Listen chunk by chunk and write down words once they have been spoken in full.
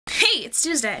Yay, it's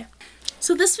Tuesday.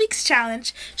 So this week's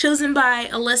challenge, chosen by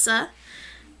Alyssa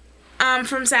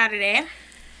from Saturday,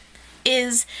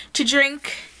 is to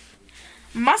drink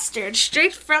mustard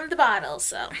straight from the bottle.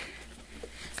 So,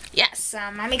 yes,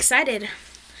 I'm excited.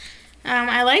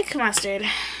 I like mustard.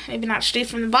 Maybe not straight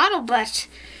from the bottle, but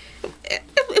it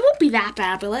won't be that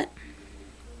bad, will it?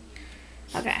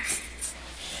 Okay.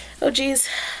 Oh, jeez.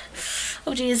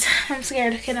 Oh, jeez. I'm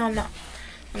scared. Okay, no, I'm not.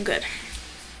 I'm good.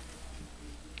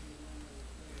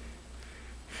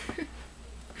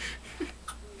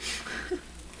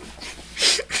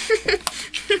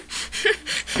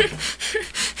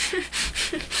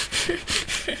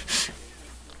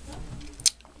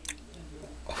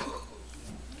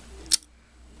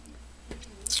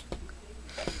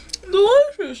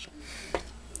 Delicious.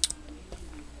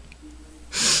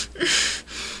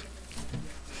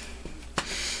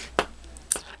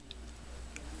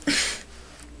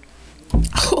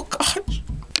 Oh gosh.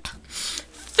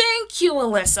 Thank you,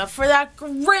 Alyssa, for that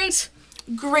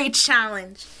great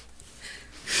challenge.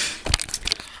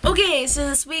 Okay, so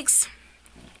this week's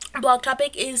blog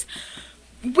topic is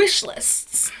wish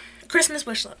lists. Christmas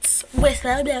wish lists.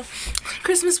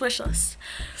 Christmas wish lists.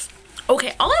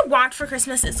 Okay, all I want for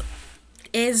Christmas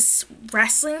is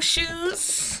wrestling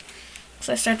shoes.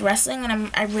 So I started wrestling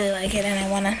and I really like it and I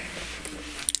want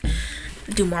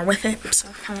to do more with it. So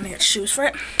I want to get shoes for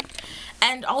it.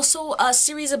 And also a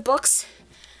series of books.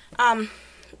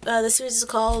 The series is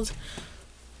called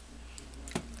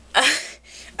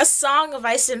A Song of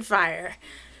Ice and Fire,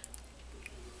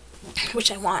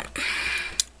 which I want.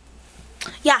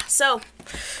 Yeah, so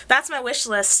that's my wish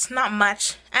list. Not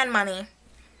much. And money.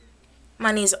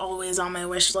 Money's always on my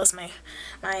wish list.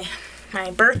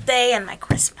 My birthday and my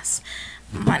Christmas.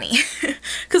 Money.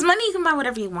 Because money, you can buy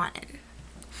whatever you want.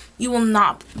 You will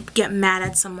not get mad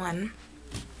at someone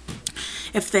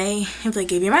if they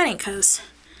give you money, because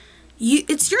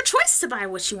it's your choice to buy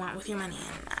what you want with your money,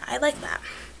 and I like that.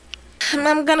 And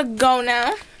I'm gonna go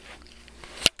now.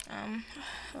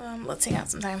 Let's hang out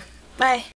sometime. Bye.